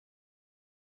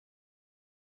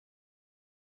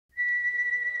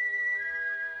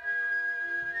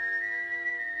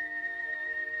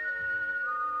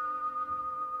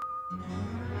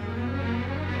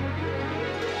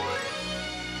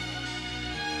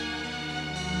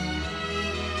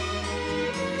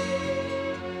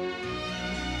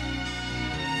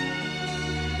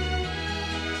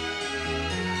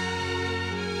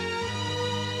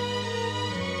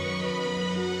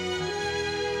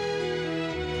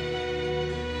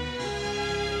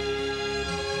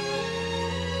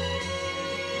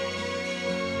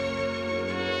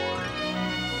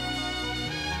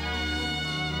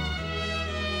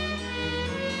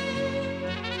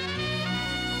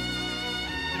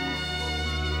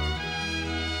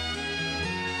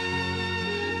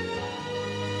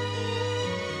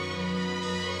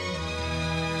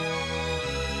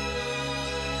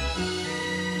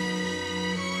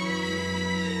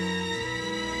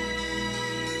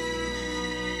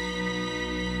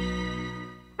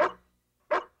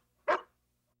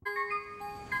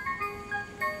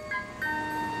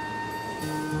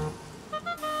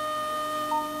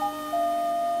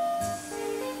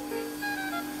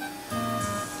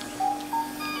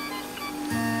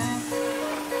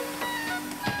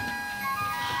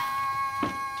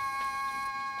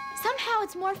Somehow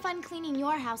it's more fun cleaning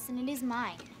your house than it is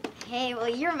mine. Hey, well,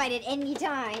 you're invited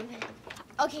anytime.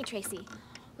 Okay, Tracy.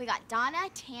 We got Donna,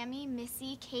 Tammy,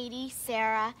 Missy, Katie,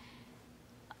 Sarah,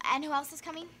 and who else is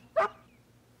coming?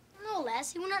 No,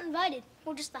 Lassie, we're not invited.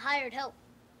 We're just the hired help.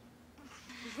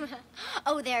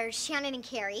 Oh, there's Shannon and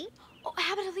Carrie. Oh,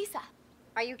 how about Elisa?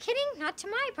 Are you kidding? Not to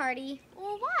my party.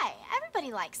 Well, why?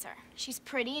 Everybody likes her. She's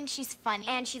pretty and she's funny.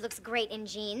 And she looks great in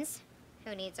jeans.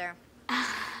 Who needs her?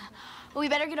 Well, we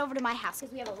better get over to my house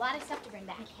because we have a lot of stuff to bring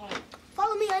back. Okay.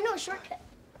 Follow me, I know a shortcut.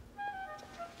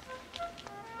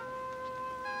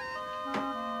 Oh,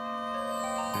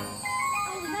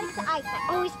 nice ice. I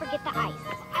always forget the ice.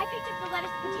 I picked up the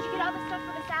lettuce. Did you get all the stuff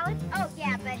for the salad? Oh,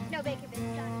 yeah, but no bacon bits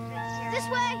done. This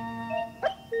way!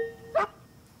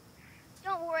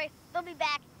 Don't worry, they'll be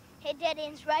back. It dead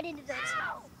ends right into those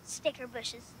sticker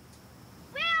bushes.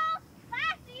 Will!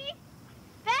 Lassie!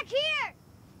 Back here!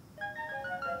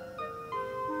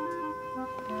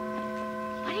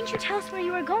 Why didn't you tell us where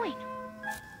you were going?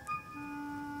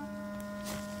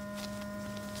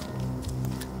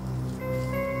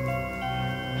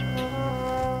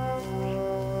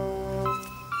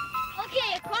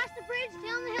 Okay, across the bridge,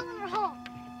 down the hill, and we're home.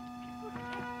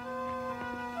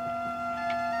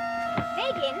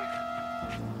 Megan?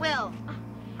 Will,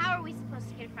 how are we supposed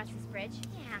to get across this bridge?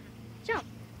 Yeah. Jump.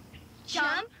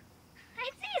 Jump?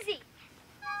 It's easy.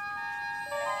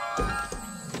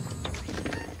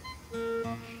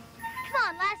 Come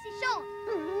on, Lassie, show 'em.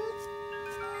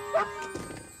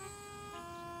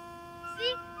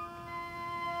 See?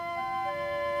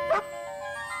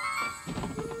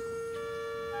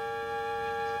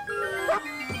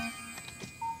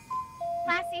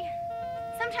 Lassie,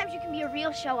 sometimes you can be a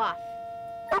real show-off.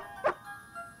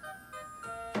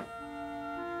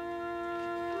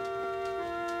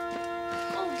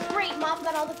 Oh, great. Mom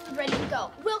got all the food ready to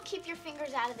go. Will, keep your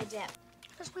fingers out of the dip.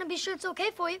 Just want to be sure it's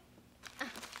okay for you.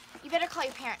 You better call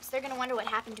your parents. They're going to wonder what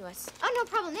happened to us. Oh, no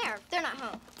problem there. They're not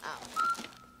home. Oh.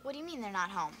 What do you mean they're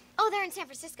not home? Oh, they're in San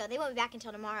Francisco. They won't be back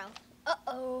until tomorrow.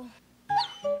 Uh-oh.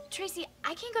 Tracy,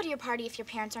 I can't go to your party if your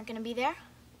parents aren't going to be there.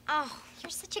 Oh,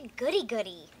 you're such a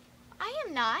goody-goody. I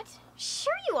am not.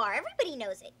 Sure you are. Everybody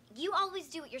knows it. You always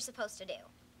do what you're supposed to do.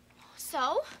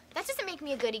 So? That doesn't make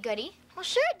me a goody-goody. Well,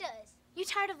 sure it does. You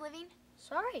tired of living?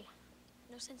 Sorry.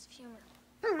 No sense of humor.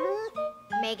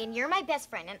 Megan, you're my best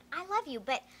friend, and I love you,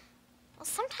 but, well,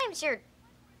 sometimes you're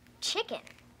chicken.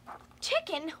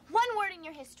 Chicken? One word in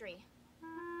your history.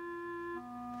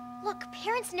 Look,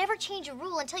 parents never change a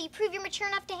rule until you prove you're mature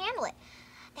enough to handle it.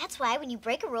 That's why when you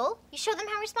break a rule, you show them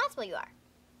how responsible you are.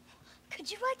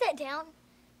 Could you write that down?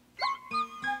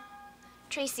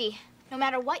 Tracy, no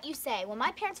matter what you say, when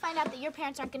my parents find out that your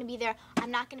parents aren't going to be there, I'm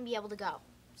not going to be able to go.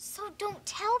 So don't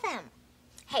tell them.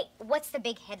 Hey, what's the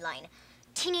big headline?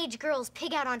 Teenage girls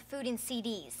pig out on food and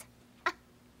CDs.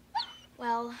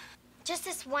 Well, just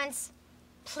this once,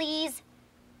 please.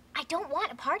 I don't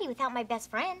want a party without my best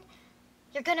friend.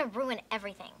 You're gonna ruin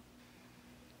everything.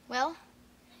 Will?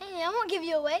 Hey, I won't give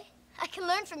you away. I can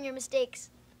learn from your mistakes.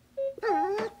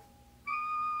 Oh,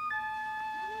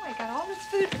 I got all this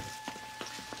food.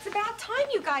 It's about time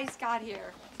you guys got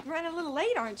here. You're running a little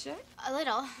late, aren't you? A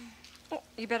little. Well,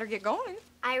 you better get going.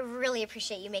 I really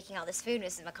appreciate you making all this food,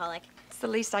 Mrs. McCulloch. It's the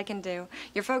least I can do.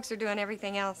 Your folks are doing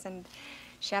everything else, and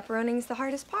chaperoning's the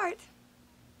hardest part.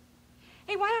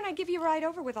 Hey, why don't I give you a ride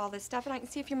over with all this stuff, and I can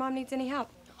see if your mom needs any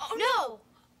help. Oh, no!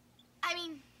 I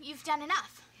mean, you've done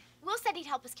enough. Will said he'd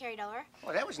help us carry it over.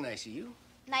 Well, that was nice of you.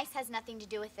 Nice has nothing to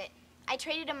do with it. I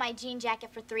traded him my jean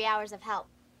jacket for 3 hours of help.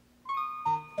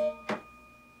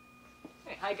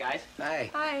 Hey, hi, guys. Hi.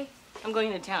 Hi. I'm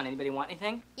going into town. Anybody want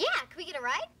anything? Yeah, can we get a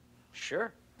ride?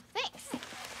 Sure. Thanks.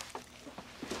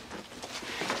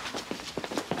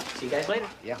 See you guys later.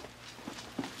 Yeah.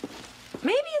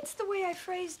 Maybe it's the way I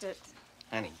phrased it.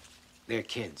 Honey, they're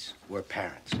kids. We're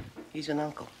parents. He's an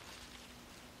uncle.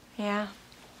 Yeah.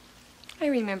 I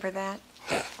remember that.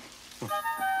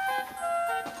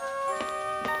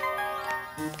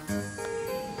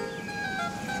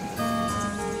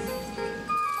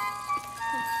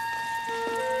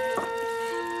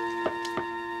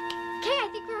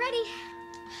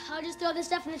 I'll just throw this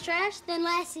stuff in the trash, then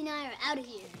Lassie and I are out of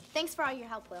here. Thanks for all your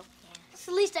help, Will. It's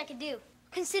the least I could do,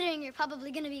 considering you're probably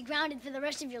going to be grounded for the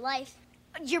rest of your life.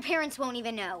 Your parents won't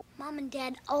even know. Mom and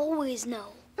Dad always know.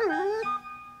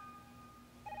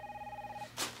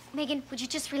 Megan, would you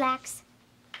just relax?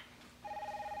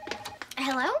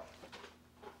 Hello?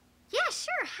 Yeah,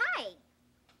 sure. Hi.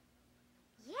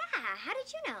 Yeah, how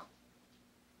did you know?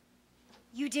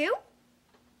 You do?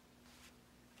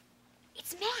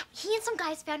 It's Matt. He and some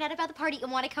guys found out about the party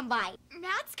and want to come by.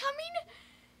 Matt's coming?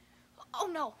 Oh,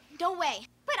 no. No way.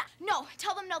 But No,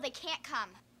 tell them no, they can't come.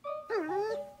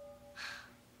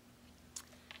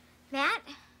 Matt,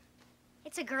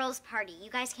 it's a girls' party. You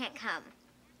guys can't come.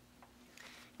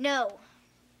 No.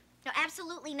 No,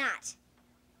 absolutely not.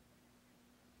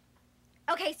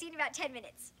 Okay, see you in about 10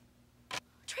 minutes.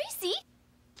 Tracy?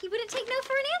 He wouldn't take no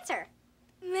for an answer.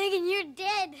 Megan, you're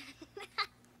dead.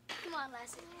 Come on,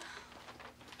 Lassie.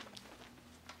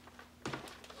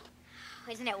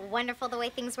 Isn't it wonderful the way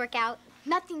things work out?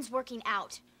 Nothing's working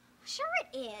out. Sure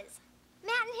it is.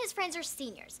 Matt and his friends are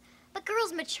seniors, but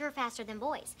girls mature faster than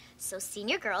boys. So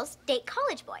senior girls date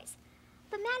college boys.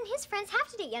 But Matt and his friends have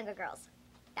to date younger girls.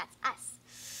 That's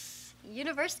us. The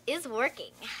universe is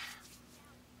working.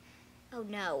 Oh,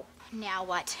 no. Now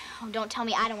what? Oh, don't tell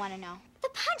me I don't want to know. The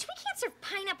punch. We can't serve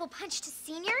pineapple punch to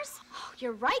seniors. Oh,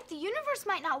 you're right. The universe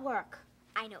might not work.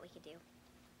 I know what we could do.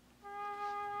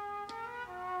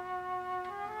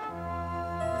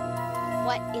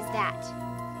 What is that?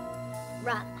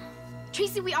 Rum.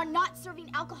 Tracy, we are not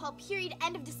serving alcohol, period.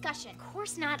 End of discussion. Of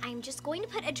course not. I'm just going to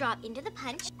put a drop into the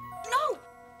punch. No!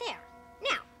 There.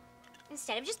 Now,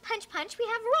 instead of just punch punch, we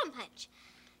have rum punch.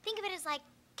 Think of it as like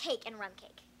cake and rum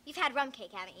cake. You've had rum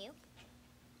cake, haven't you?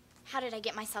 How did I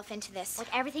get myself into this?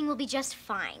 Like, everything will be just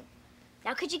fine.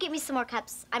 Now, could you get me some more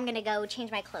cups? I'm gonna go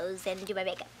change my clothes and do my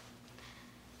makeup.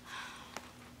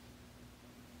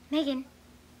 Megan,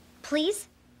 please?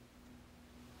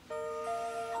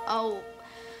 Oh,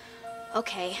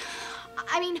 okay.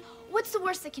 I mean, what's the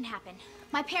worst that can happen?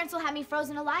 My parents will have me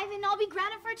frozen alive and I'll be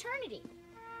grounded for eternity.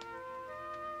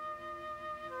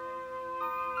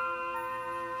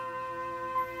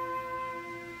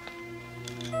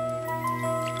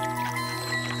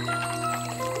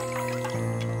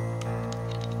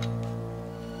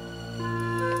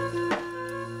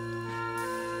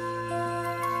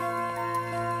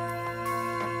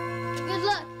 Good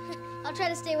luck. I'll try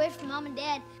to stay away from Mom and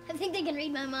Dad. I think they can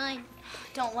read my mind.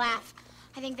 Don't laugh.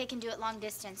 I think they can do it long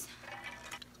distance.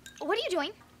 What are you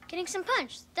doing? Getting some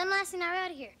punch. Then Lassie and I are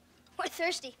out of here. We're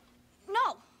thirsty.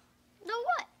 No, No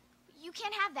what? you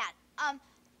can't have that.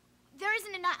 There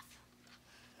isn't enough.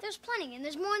 There's plenty, and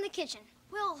there's more in the kitchen.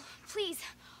 Will, please,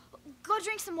 go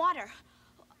drink some water.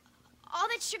 All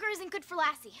that sugar isn't good for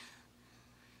Lassie.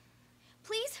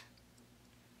 Please?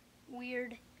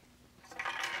 Weird.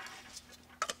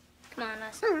 Come on,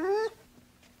 Lassie.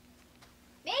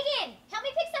 Megan, help me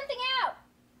pick something out.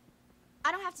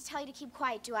 I don't have to tell you to keep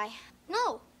quiet, do I?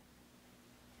 No.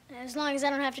 As long as I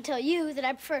don't have to tell you that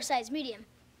I prefer size medium.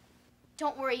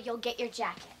 Don't worry, you'll get your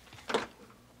jacket.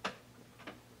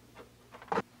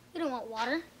 You don't want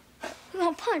water. You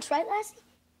want punch, right, Lassie?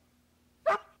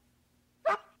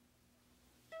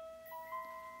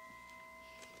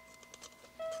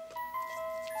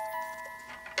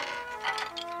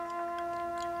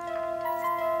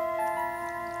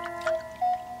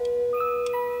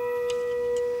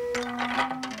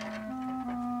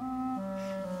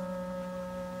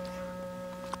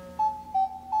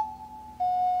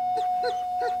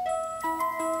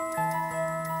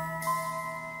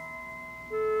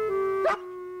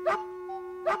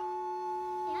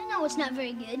 It's not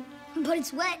very good, but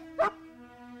it's wet. I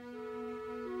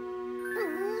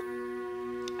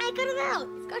got it out.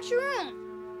 You've got your own.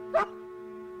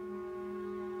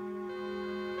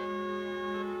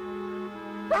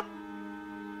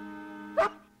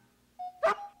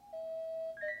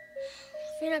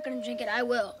 If you're not gonna drink it, I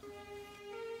will.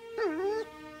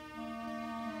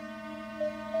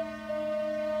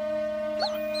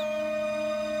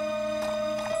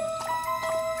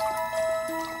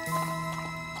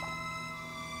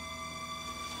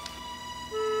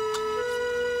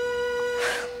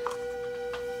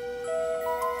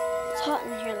 hot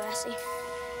in here, Lassie.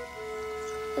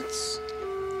 Let's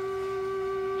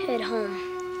head home.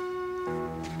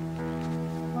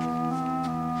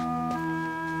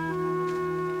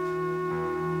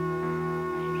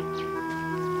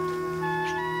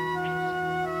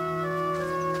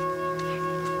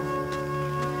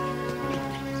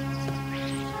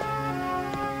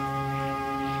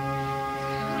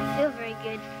 I don't feel very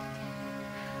good.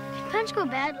 Did punch go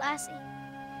bad, Lassie?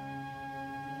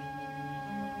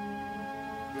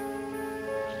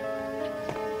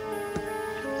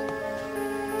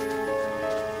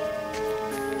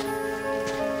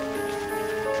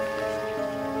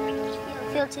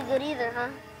 Feel too good either, huh?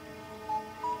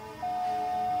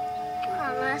 Come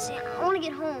on, Lassie. I want to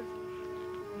get home.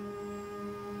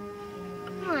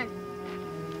 Come on.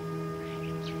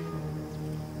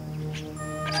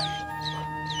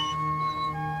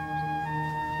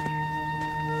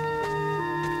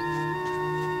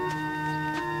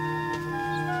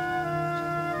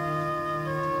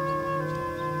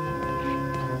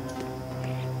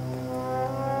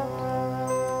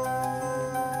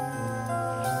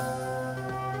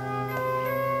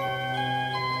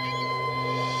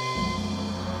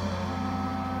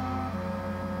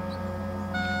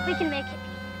 We can make it.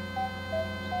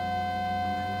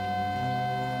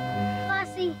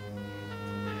 Lassie.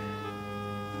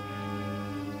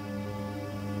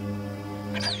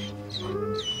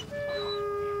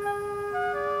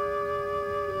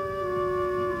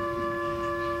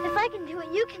 If I can do it,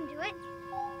 you can do it.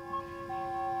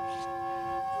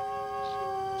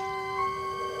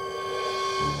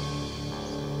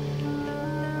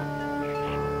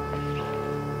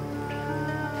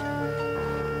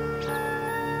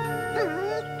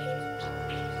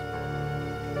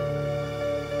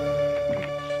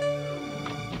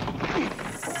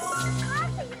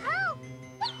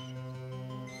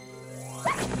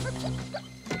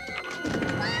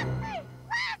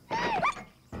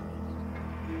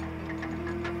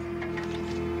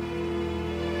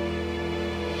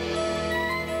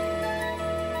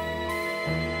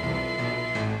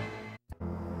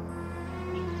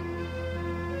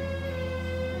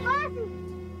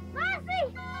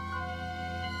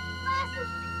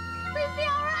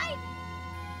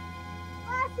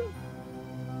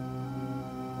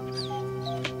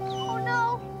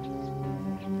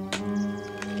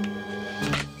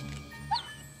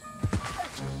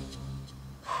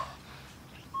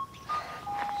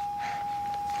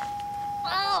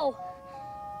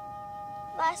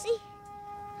 Lassie?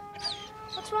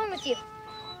 What's wrong with you?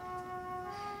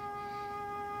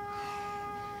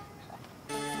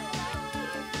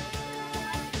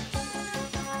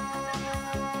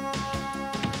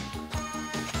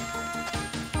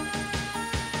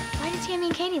 Why did Tammy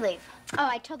and Katie leave? Oh,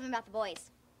 I told them about the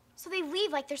boys. So they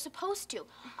leave like they're supposed to.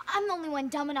 I'm the only one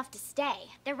dumb enough to stay.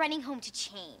 They're running home to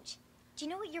change. Do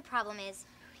you know what your problem is?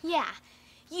 Yeah,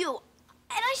 you.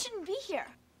 And I shouldn't be here.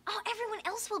 Oh, everyone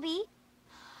else will be.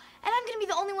 And I'm gonna be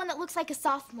the only one that looks like a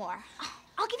sophomore.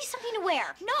 I'll give you something to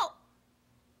wear. No!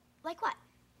 Like what?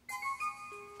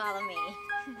 Follow me.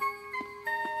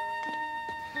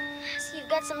 So you've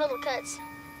got some little cuts,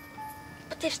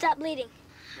 but they've stopped bleeding.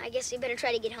 I guess you better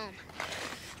try to get home.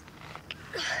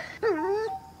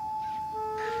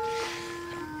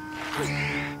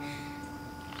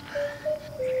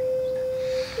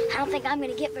 I don't think I'm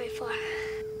gonna get very far.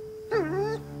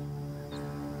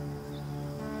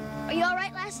 Are you all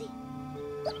right, Lassie?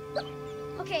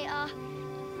 Okay,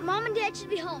 Mom and Dad should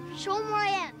be home. Show them where I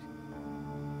am.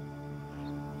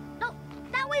 No,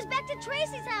 that way's back to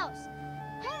Tracy's house.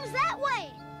 Home's that way.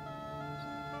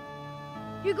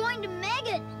 You're going to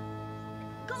Megan.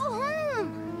 Go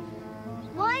home.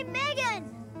 Why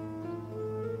Megan?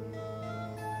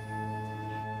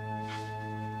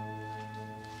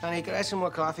 Honey, could I have some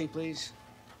more coffee, please?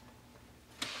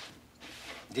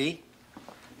 Dee?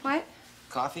 What?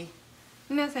 Coffee?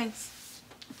 No, thanks.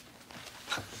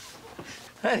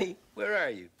 Honey, where are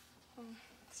you?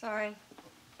 Sorry.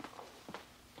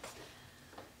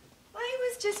 I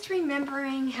was just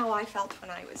remembering how I felt when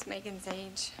I was Megan's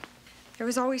age. There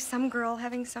was always some girl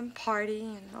having some party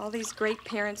and all these great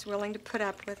parents willing to put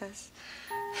up with us.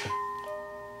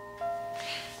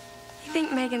 You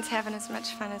think Megan's having as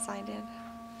much fun as I did?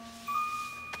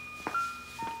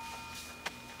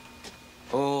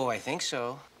 Oh, I think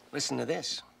so. Listen to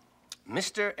this.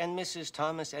 Mr. and Mrs.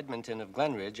 Thomas Edmonton of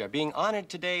Glenridge are being honored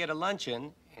today at a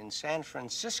luncheon in San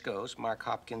Francisco's Mark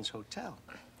Hopkins Hotel.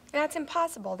 That's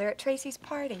impossible. They're at Tracy's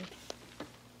party.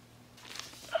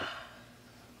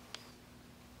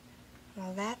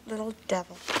 Well, that little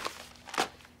devil.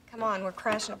 Come on, we're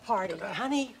crashing a party.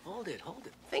 Honey, hold it.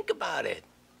 Think about it.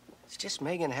 It's just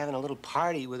Megan having a little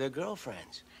party with her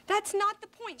girlfriends. That's not the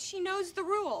point. She knows the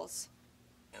rules.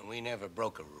 And we never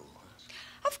broke a rule.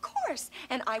 Of course.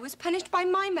 And I was punished by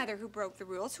my mother who broke the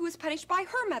rules, who was punished by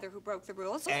her mother who broke the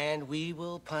rules. And we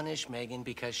will punish Megan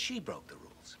because she broke the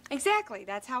rules. Exactly.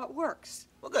 That's how it works.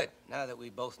 Well, good. Now that we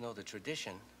both know the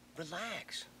tradition,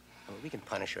 relax. I mean, we can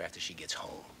punish her after she gets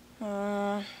home.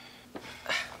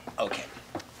 Okay.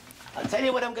 I'll tell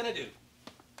you what I'm gonna do.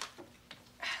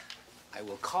 I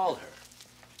will call her.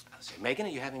 I'll say, Megan, are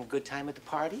you having a good time at the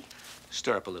party?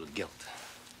 Stir up a little guilt.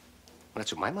 Well,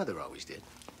 that's what my mother always did.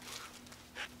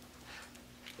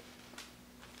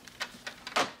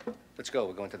 Let's go.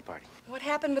 We're going to the party. What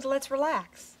happened with Let's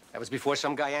Relax? That was before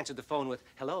some guy answered the phone with,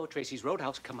 hello, Tracy's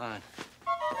Roadhouse. Come on.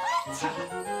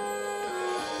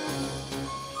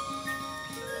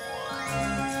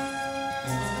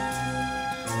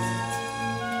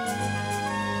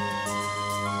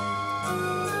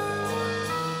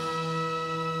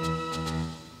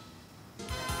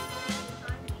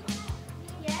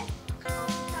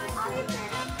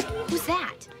 Who's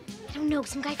that? I don't know,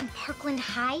 some guy from Parkland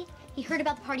High? He heard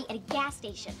about the party at a gas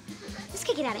station. This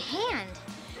could get out of hand.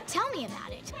 Tell me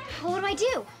about it. Well, what do I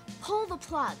do? Pull the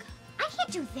plug. I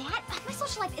can't do that. My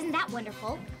social life isn't that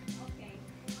wonderful.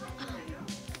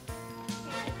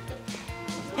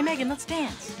 Hey, Megan, let's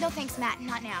dance. No thanks, Matt.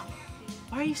 Not now.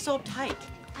 Why are you so uptight?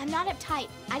 I'm not uptight.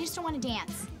 I just don't want to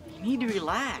dance. You need to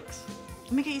relax.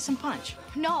 Let me get you some punch.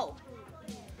 No.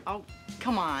 Oh,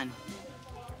 come on.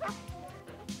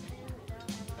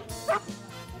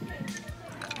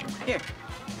 Here.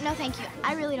 No, thank you.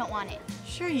 I really don't want it.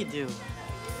 Sure you do.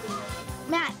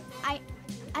 Matt, I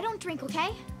don't drink, okay?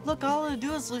 Look, all it'll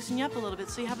do is loosen you up a little bit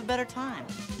so you have a better time.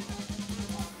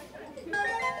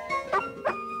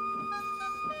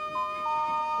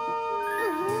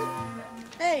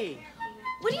 Hey,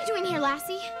 What are you doing here,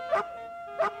 Lassie?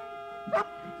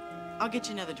 I'll get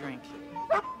you another drink.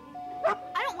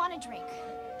 I don't want to drink.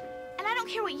 And I don't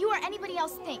care what you or anybody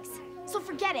else thinks. So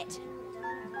forget it.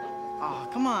 Oh,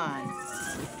 come on.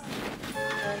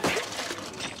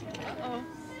 Uh-oh,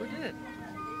 who did it?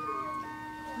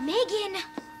 Megan!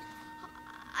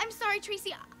 I'm sorry,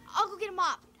 Tracy. I'll go get a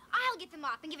mop. I'll get the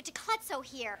mop and give it to Klutzo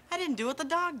here. I didn't do what the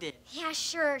dog did. Yeah,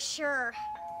 sure.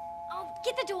 Oh,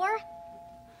 get the door.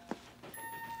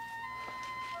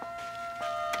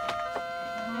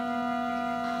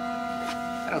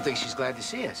 I don't think she's glad to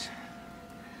see us.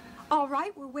 All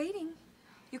right, we're waiting.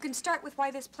 You can start with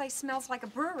why this place smells like a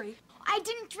brewery. I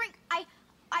didn't drink. I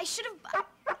should have.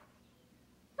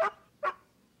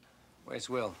 Where's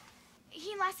Will?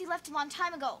 He and Lassie left a long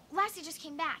time ago. Lassie just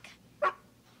came back.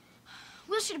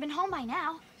 Will should have been home by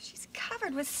now. She's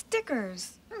covered with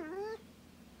stickers.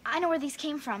 I know where these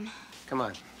came from. Come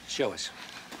on, show us.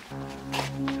 How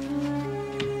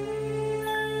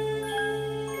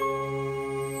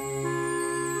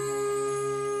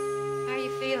are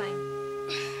you feeling?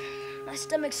 My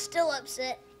stomach's still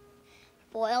upset.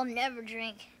 Boy, I'll never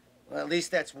drink. Well, at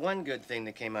least that's one good thing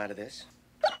that came out of this.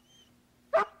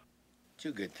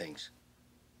 Two good things.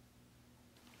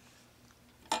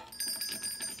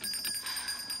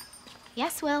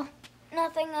 Yes, Will.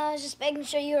 Nothing, I was just making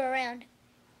sure you were around.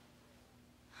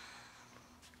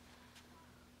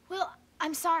 Will,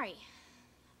 I'm sorry.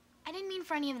 I didn't mean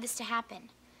for any of this to happen.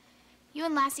 You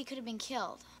and Lassie could have been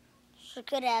killed. Sure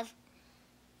could have.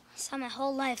 I saw my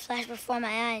whole life flash before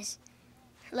my eyes.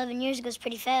 11 years ago was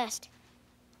pretty fast.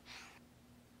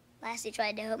 Lassie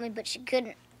tried to help me, but she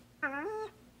couldn't.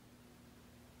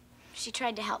 She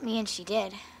tried to help me, and she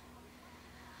did.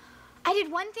 I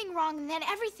did one thing wrong, and then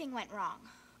everything went wrong.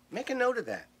 Make a note of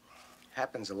that.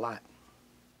 Happens a lot.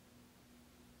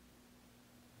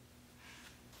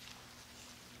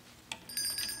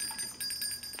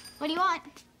 What do you want?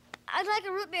 I'd like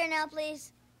a root beer now,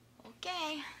 please.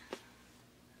 Okay.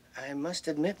 I must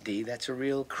admit, Dee, that's a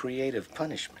real creative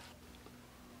punishment.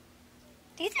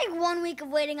 Do you think 1 week of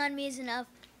waiting on me is enough?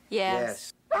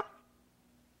 Yes.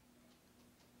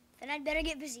 Then I'd better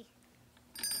get busy.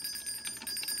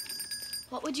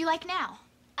 What would you like now?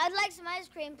 I'd like some ice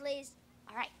cream, please.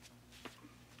 All right.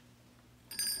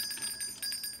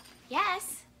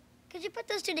 Yes. Could you put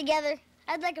those two together?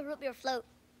 I'd like a root beer float.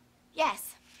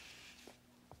 Yes.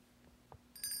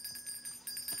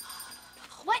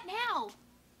 What now?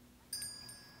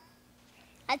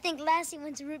 I think Lassie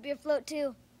wants a root beer float,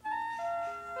 too.